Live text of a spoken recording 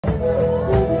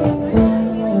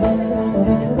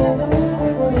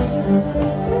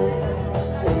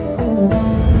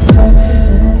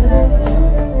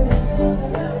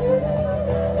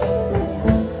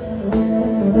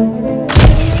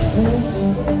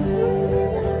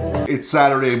It's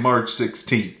Saturday, March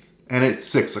 16th, and it's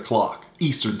 6 o'clock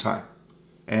Eastern Time.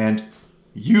 And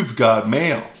you've got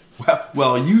mail.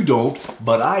 Well, you don't,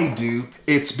 but I do.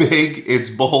 It's big, it's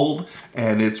bold,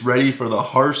 and it's ready for the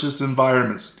harshest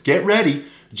environments. Get ready,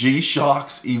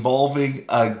 G-SHOCK's evolving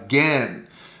again.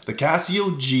 The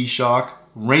Casio G-SHOCK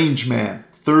RANGEMAN,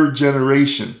 3rd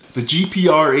generation. The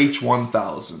GPR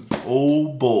H1000. Oh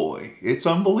boy, it's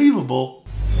unbelievable.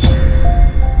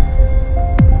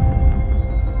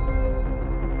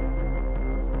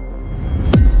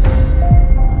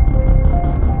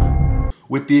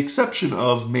 With the exception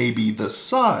of maybe the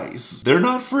size. They're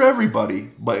not for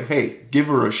everybody, but hey, give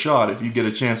her a shot if you get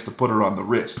a chance to put her on the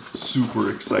wrist. Super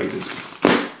excited.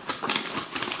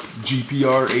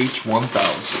 GPR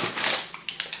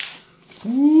H1000.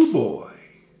 Ooh boy.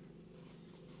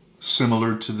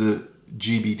 Similar to the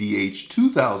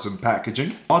H2000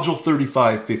 packaging. Module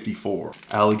 3554.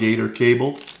 Alligator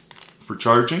cable for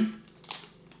charging.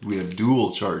 We have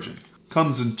dual charging.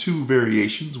 Comes in 2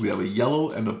 variations. We have a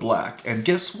yellow and a black. And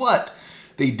guess what?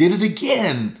 They did it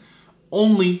again.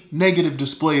 Only negative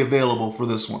display available for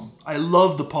this one. I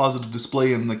love the positive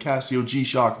display in the Casio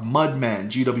G-SHOCK Mudman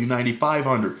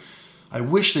GW9500. I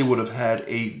wish they would have had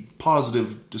a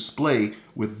positive display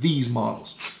with these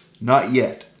models. Not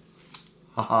yet.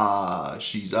 Haha,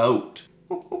 she's out.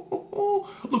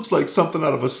 Looks like something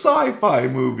out of a sci-fi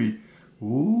movie.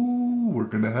 Ooh, we're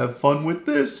gonna have fun with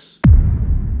this.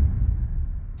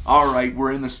 Alright,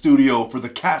 we're in the studio for the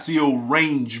Casio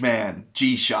RANGEMAN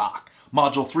G-SHOCK.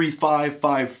 Module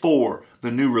 3554,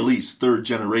 the new release, 3rd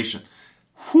generation.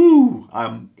 Whew,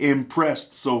 I'm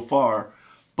impressed so far.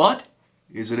 But,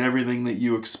 is it everything that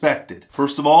you expected?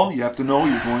 First of all, you have to know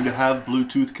you're going to have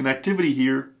Bluetooth connectivity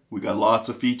here. We got lots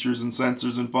of features and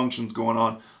sensors and functions going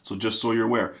on, so just so you're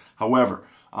aware. However,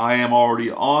 I am already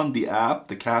on the app,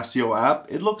 the Casio app.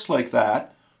 It looks like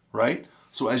that, right?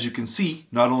 So as you can see,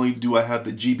 not only do I have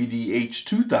the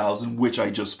H2000, which I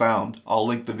just found, I'll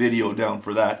link the video down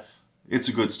for that. It's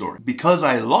a good story. Because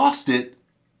I lost it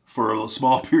for a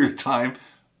small period of time,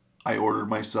 I ordered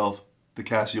myself the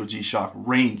Casio G-SHOCK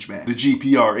RANGEMAN, the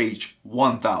GPR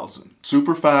H1000.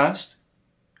 Super fast,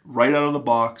 right out of the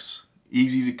box,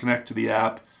 easy to connect to the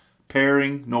app,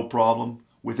 pairing, no problem.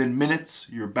 Within minutes,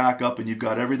 you're back up and you've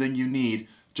got everything you need,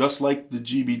 just like the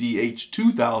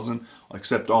H2000,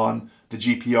 except on the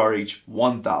GPR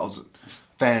H1000.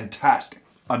 Fantastic.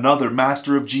 Another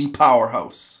Master of G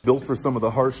powerhouse. Built for some of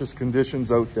the harshest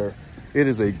conditions out there. It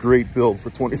is a great build for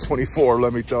 2024,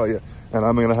 let me tell you. And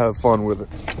I'm gonna have fun with it.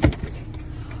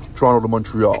 Toronto to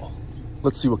Montreal.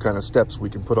 Let's see what kind of steps we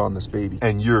can put on this baby.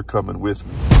 And you're coming with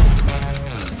me.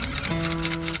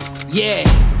 Yeah.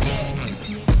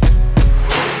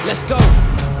 Let's go.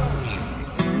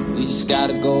 We just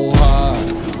gotta go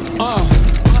hard.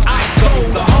 I go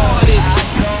the hardest.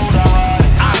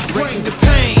 I bring the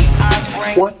pain.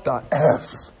 What the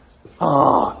F?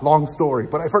 Long story,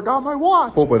 but I forgot my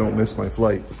watch. Hope I don't miss my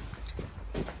flight.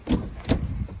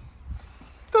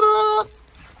 Ta-da!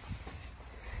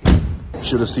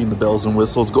 Should have seen the bells and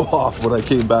whistles go off when I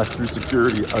came back through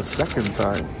security a second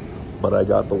time, but I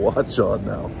got the watch on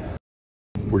now.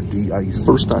 We're de-iced.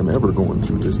 First time ever going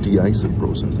through this de-icing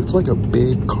process. It's like a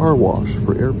big car wash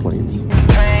for airplanes.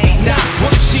 Not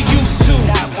what you used to.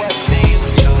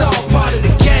 It's all part of the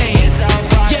game.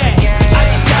 Yeah, I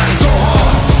just gotta go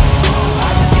hard.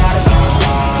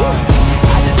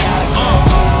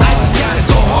 I just gotta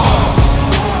go hard.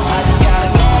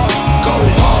 Go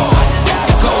hard.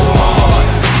 Go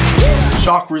hard.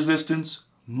 Shock resistance,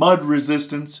 mud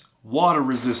resistance, water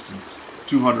resistance.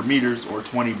 200 meters or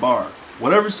 20 bar.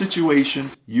 Whatever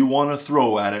situation you want to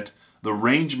throw at it, the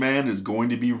RANGEMAN is going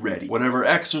to be ready. Whatever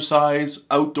exercise,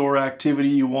 outdoor activity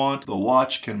you want, the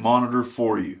watch can monitor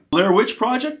for you. Blair Witch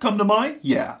Project come to mind?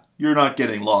 Yeah, you're not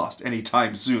getting lost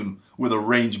anytime soon with a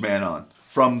RANGEMAN on.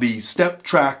 From the step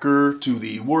tracker to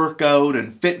the workout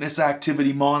and fitness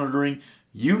activity monitoring,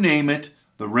 you name it,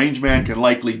 the RANGEMAN can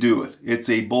likely do it. It's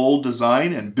a bold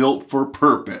design and built for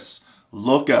purpose.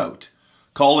 Look out.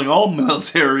 Calling all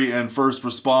military and first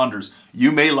responders,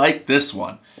 you may like this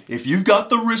one. If you've got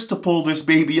the wrist to pull this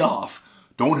baby off,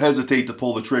 don't hesitate to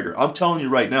pull the trigger. I'm telling you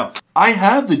right now, I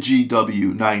have the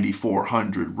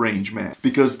GW9400 RANGEMAN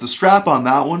because the strap on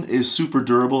that one is super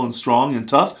durable and strong and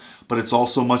tough, but it's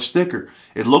also much thicker.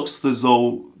 It looks as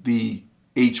though the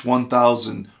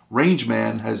H1000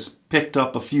 RANGEMAN has picked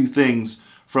up a few things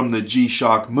from the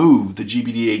G-SHOCK Move, the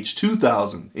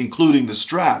H2000, including the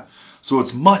strap. So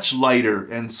it's much lighter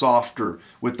and softer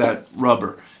with that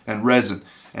rubber and resin,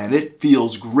 and it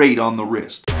feels great on the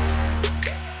wrist.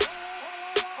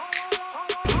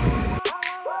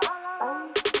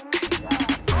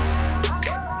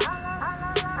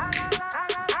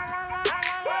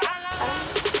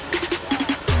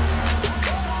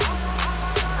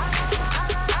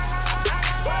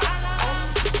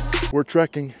 We're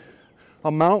trekking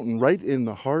a mountain right in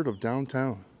the heart of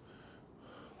downtown.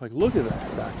 Like, look at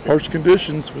that back there. Harsh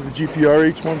conditions for the GPR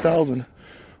H1000,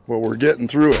 but we're getting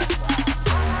through it.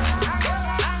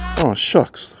 Oh,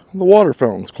 shucks. The water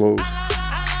fountain's closed.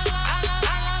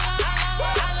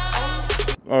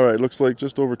 All right, looks like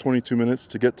just over 22 minutes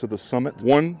to get to the summit.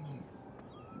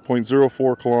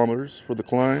 1.04 kilometers for the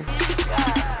climb.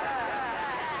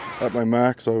 At my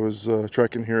max, I was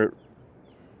trekking here at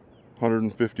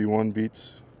 151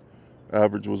 beats.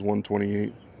 Average was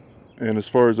 128. And as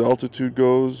far as altitude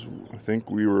goes, I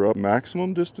think we were up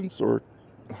maximum distance or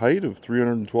height of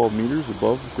 312 meters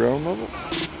above ground level.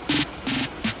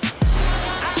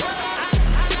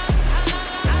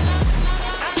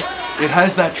 It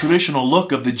has that traditional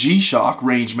look of the G-SHOCK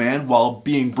Rangeman while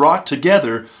being brought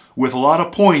together with a lot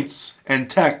of points and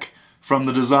tech from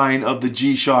the design of the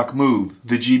G-SHOCK Move,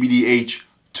 the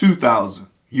H1000.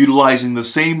 Utilizing the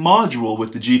same module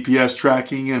with the GPS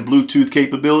tracking and Bluetooth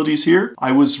capabilities here,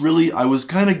 I was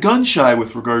kind of gun shy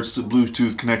with regards to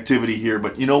Bluetooth connectivity here,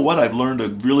 but you know what? I've learned a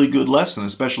really good lesson,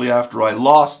 especially after I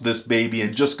lost this baby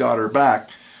and just got her back.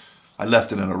 I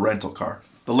left it in a rental car.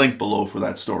 The link below for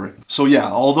that story. So yeah,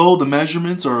 although the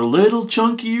measurements are a little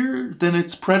chunkier than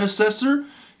its predecessor,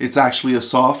 it's actually a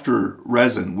softer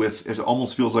resin with, it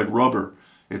almost feels like rubber.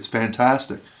 It's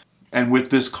fantastic. And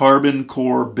with this carbon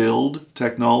core build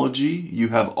technology, you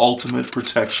have ultimate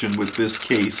protection with this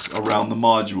case around the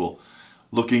module,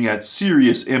 looking at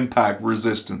serious impact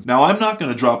resistance. Now, I'm not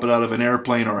going to drop it out of an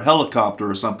airplane or a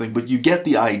helicopter or something, but you get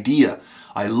the idea.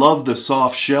 I love the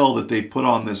soft shell that they've put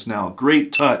on this now.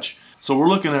 Great touch. So we're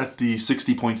looking at the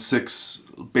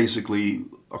 60.6 basically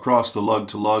across the lug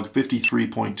to lug,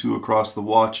 53.2 across the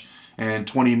watch, and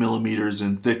 20 millimeters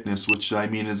in thickness, which I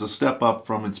mean is a step up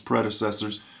from its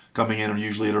predecessors, coming in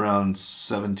usually at around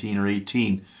 17 or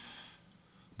 18.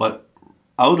 But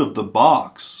out of the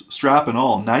box, strap and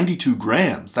all, 92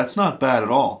 grams. That's not bad at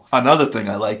all. Another thing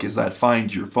I like is that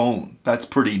find your phone. That's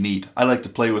pretty neat. I like to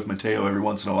play with Mateo every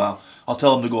once in a while. I'll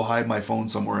tell him to go hide my phone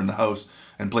somewhere in the house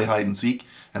and play hide and seek,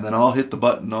 and then I'll hit the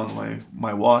button on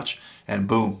my watch and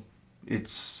boom, it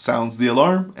sounds the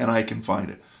alarm and I can find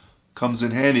it. Comes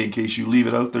in handy in case you leave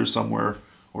it out there somewhere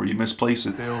or you misplace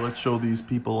it. Mateo, let's show these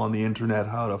people on the internet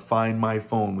how to find my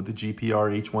phone with the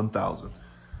GPR H1000.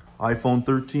 iPhone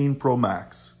 13 Pro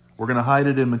Max. We're going to hide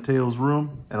it in Mateo's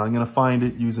room, and I'm going to find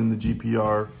it using the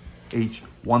GPR H1000.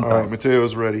 All right,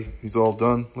 Mateo's ready. He's all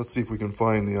done. Let's see if we can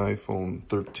find the iPhone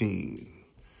 13.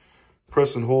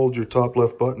 Press and hold your top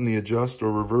left button, the adjust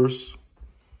or reverse.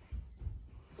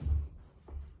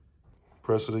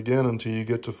 Press it again until you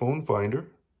get to Phone Finder.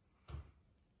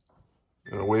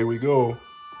 And away we go.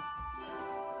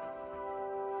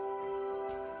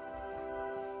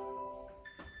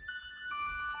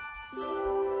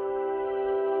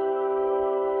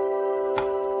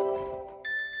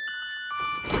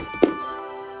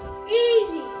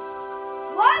 Easy.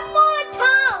 One more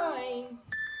time.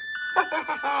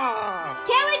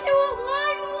 Can we do it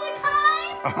one more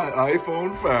time?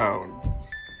 iPhone found.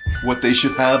 What they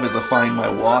should have is a Find My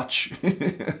Watch.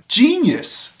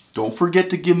 Genius! Don't forget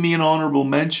to give me an honorable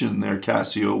mention there,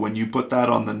 Casio, when you put that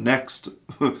on the next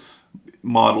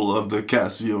model of the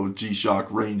Casio G-SHOCK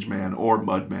Rangeman or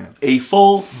Mudman. A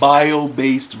full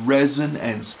bio-based resin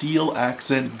and steel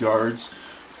accent guards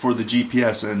for the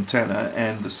GPS antenna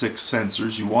and the 6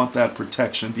 sensors. You want that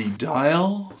protection. The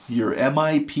dial, your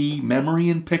MIP memory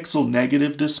and pixel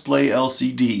negative display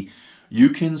LCD. You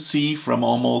can see from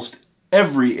almost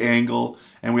every angle,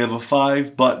 and we have a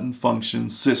 5-button function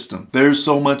system. There's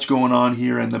so much going on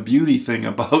here, and the beauty thing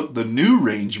about the new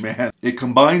Rangeman, it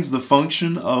combines the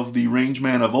function of the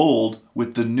Rangeman of old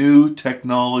with the new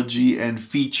technology and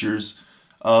features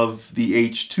of the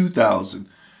H1000,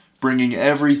 bringing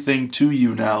everything to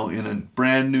you now in a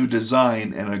brand new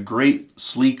design and a great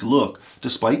sleek look.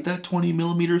 Despite that 20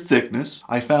 millimeter thickness,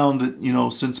 I found that, you know,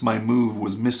 since my Move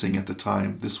was missing at the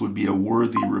time, this would be a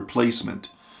worthy replacement.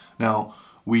 Now,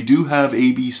 we do have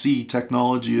ABC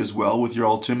technology as well with your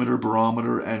altimeter,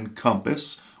 barometer, and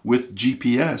compass with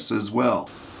GPS as well.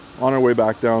 On our way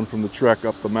back down from the trek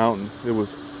up the mountain, it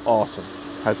was awesome.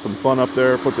 Had some fun up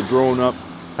there, put the drone up,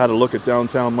 had a look at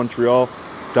downtown Montreal.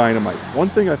 Dynamite. One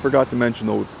thing I forgot to mention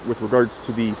though with regards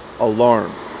to the alarm.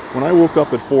 When I woke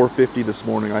up at 4:50 this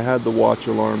morning, I had the watch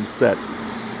alarm set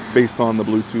based on the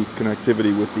Bluetooth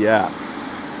connectivity with the app.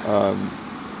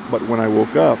 But when I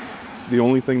woke up, the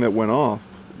only thing that went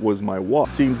off was my watch.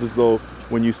 Seems as though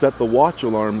when you set the watch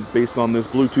alarm based on this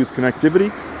Bluetooth connectivity,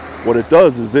 what it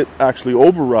does is it actually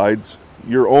overrides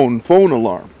your own phone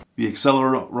alarm. The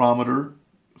accelerometer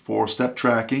for step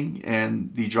tracking and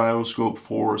the gyroscope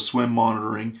for swim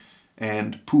monitoring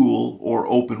and pool or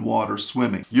open water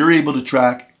swimming. You're able to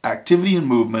track activity and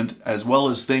movement as well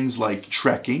as things like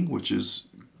trekking, which is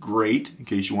great in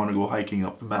case you want to go hiking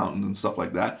up the mountains and stuff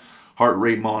like that. Heart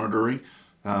rate monitoring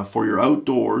for your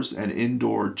outdoors and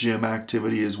indoor gym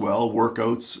activity as well,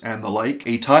 workouts and the like.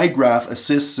 A tide graph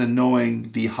assists in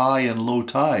knowing the high and low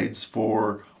tides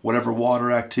for whatever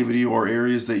water activity or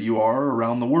areas that you are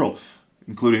around the world,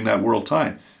 including that world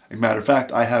time. As a matter of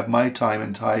fact, I have my time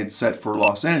and tide set for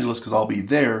Los Angeles because I'll be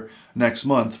there next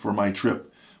month for my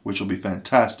trip, which will be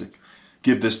fantastic.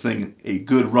 Give this thing a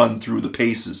good run through the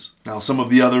paces. Now, some of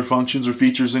the other functions or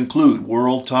features include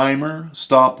world timer,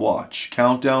 stopwatch,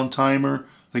 countdown timer.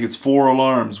 I think it's 4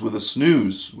 alarms with a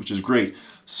snooze, which is great.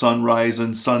 Sunrise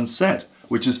and sunset,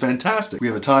 which is fantastic. We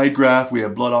have a tide graph, we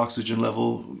have blood oxygen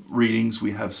level readings,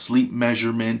 we have sleep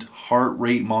measurement, heart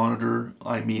rate monitor.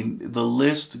 I mean, the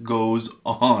list goes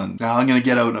on. Now I'm gonna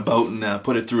get out and about and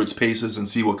put it through its paces and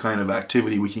see what kind of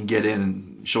activity we can get in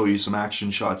and show you some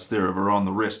action shots there of her on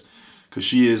the wrist, because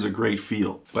she is a great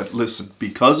feel. But listen,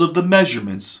 because of the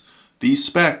measurements, these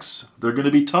specs, they're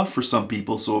gonna be tough for some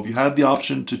people, so if you have the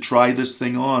option to try this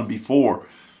thing on before,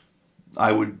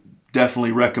 I would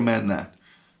definitely recommend that,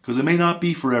 because it may not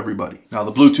be for everybody. Now,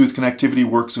 the Bluetooth connectivity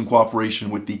works in cooperation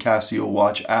with the Casio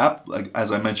Watch app, like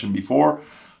as I mentioned before.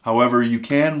 However, you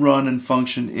can run and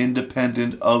function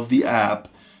independent of the app,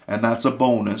 and that's a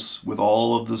bonus. With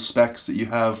all of the specs that you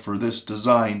have for this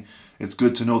design, it's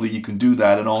good to know that you can do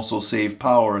that and also save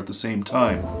power at the same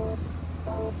time.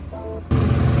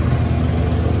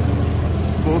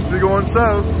 Supposed to be going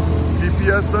south.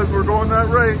 GPS says we're going that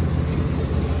way.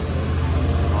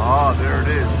 Ah, there it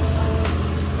is.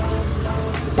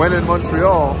 When in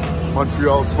Montreal,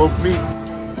 Montreal smoked meat.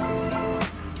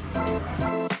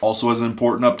 Also, as an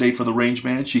important update for the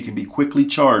Rangeman, she can be quickly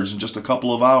charged in just a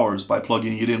couple of hours by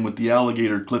plugging it in with the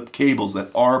alligator clip cables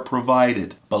that are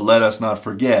provided. But let us not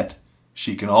forget,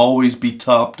 she can always be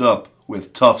topped up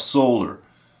with tough solar.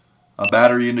 A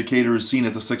battery indicator is seen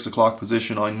at the 6 o'clock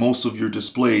position on most of your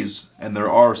displays, and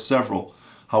there are several.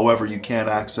 However, you can't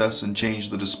access and change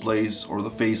the displays or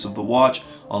the face of the watch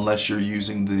unless you're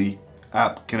using the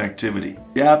app connectivity.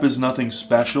 The app is nothing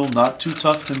special, not too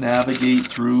tough to navigate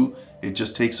through. It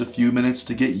just takes a few minutes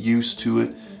to get used to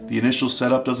it. The initial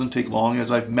setup doesn't take long,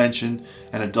 as I've mentioned,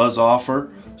 and it does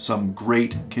offer some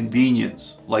great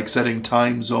convenience, like setting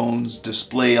time zones,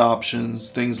 display options,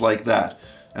 things like that.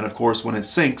 And of course, when it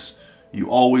syncs, you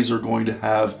always are going to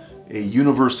have a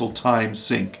universal time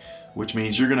sync, which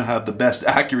means you're going to have the best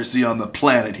accuracy on the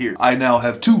planet here. I now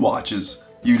have 2 watches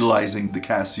utilizing the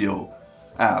Casio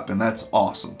app, and that's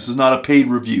awesome. This is not a paid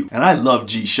review, and I love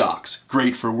G-Shocks.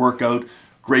 Great for workout,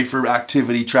 great for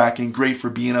activity tracking, great for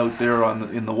being out there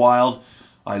in the wild.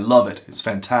 I love it. It's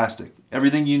fantastic.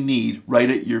 Everything you need right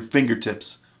at your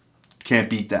fingertips. Can't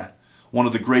beat that. One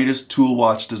of the greatest tool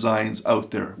watch designs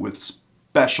out there with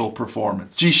special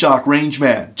performance. G-SHOCK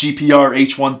Rangeman GPR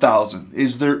H1000.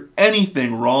 Is there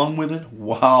anything wrong with it?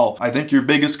 Wow. I think your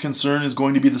biggest concern is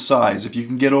going to be the size. If you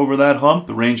can get over that hump,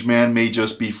 the Rangeman may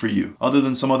just be for you. Other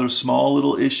than some other small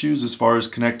little issues as far as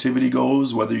connectivity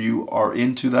goes, whether you are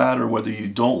into that or whether you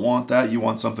don't want that, you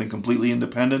want something completely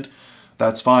independent,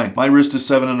 that's fine. My wrist is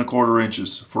 7 1/4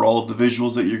 inches. For all of the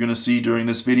visuals that you're going to see during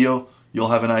this video, you'll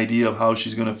have an idea of how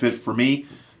she's going to fit for me,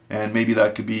 and maybe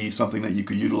that could be something that you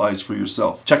could utilize for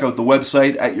yourself. Check out the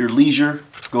website at your leisure.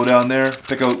 Go down there,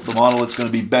 pick out the model that's going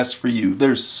to be best for you.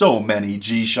 There's so many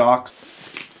G-Shocks.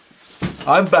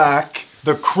 I'm back.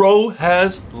 The Crow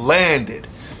has landed.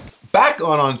 Back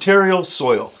on Ontario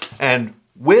soil, and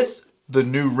with the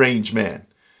new Rangeman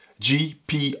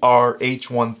GPR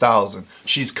H1000.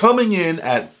 She's coming in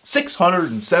at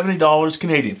 $670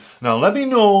 Canadian. Now let me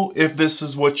know if this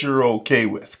is what you're okay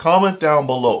with. Comment down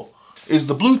below. Is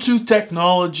the Bluetooth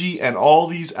technology and all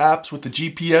these apps with the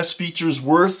GPS features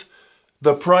worth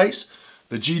the price?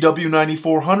 The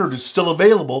GW9400 is still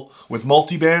available with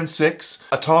multiband 6,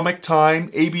 atomic time,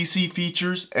 ABC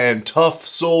features, and tough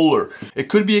solar. It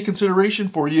could be a consideration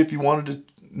for you if you wanted to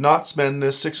not spend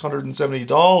this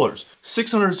 $670.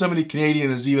 670 Canadian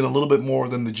is even a little bit more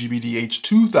than the GBD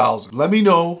H1000. Let me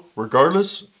know,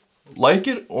 regardless, like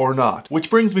it or not. Which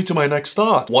brings me to my next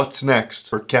thought. What's next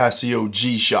for Casio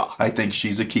G-SHOCK? I think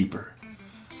she's a keeper.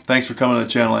 Thanks for coming to the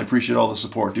channel. I appreciate all the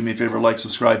support. Do me a favor, like,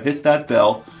 subscribe, hit that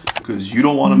bell, because you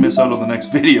don't want to miss out on the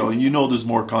next video, and you know there's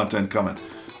more content coming.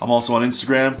 I'm also on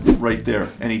Instagram, right there,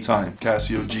 anytime.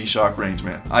 Casio G-SHOCK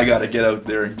Rangeman. I gotta get out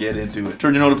there and get into it.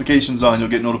 Turn your notifications on, you'll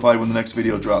get notified when the next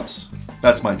video drops.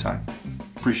 That's my time.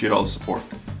 Appreciate all the support.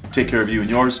 Take care of you and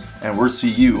yours, and we'll see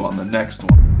you on the next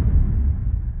one.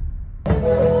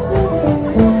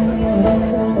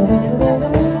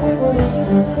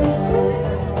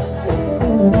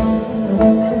 One more time.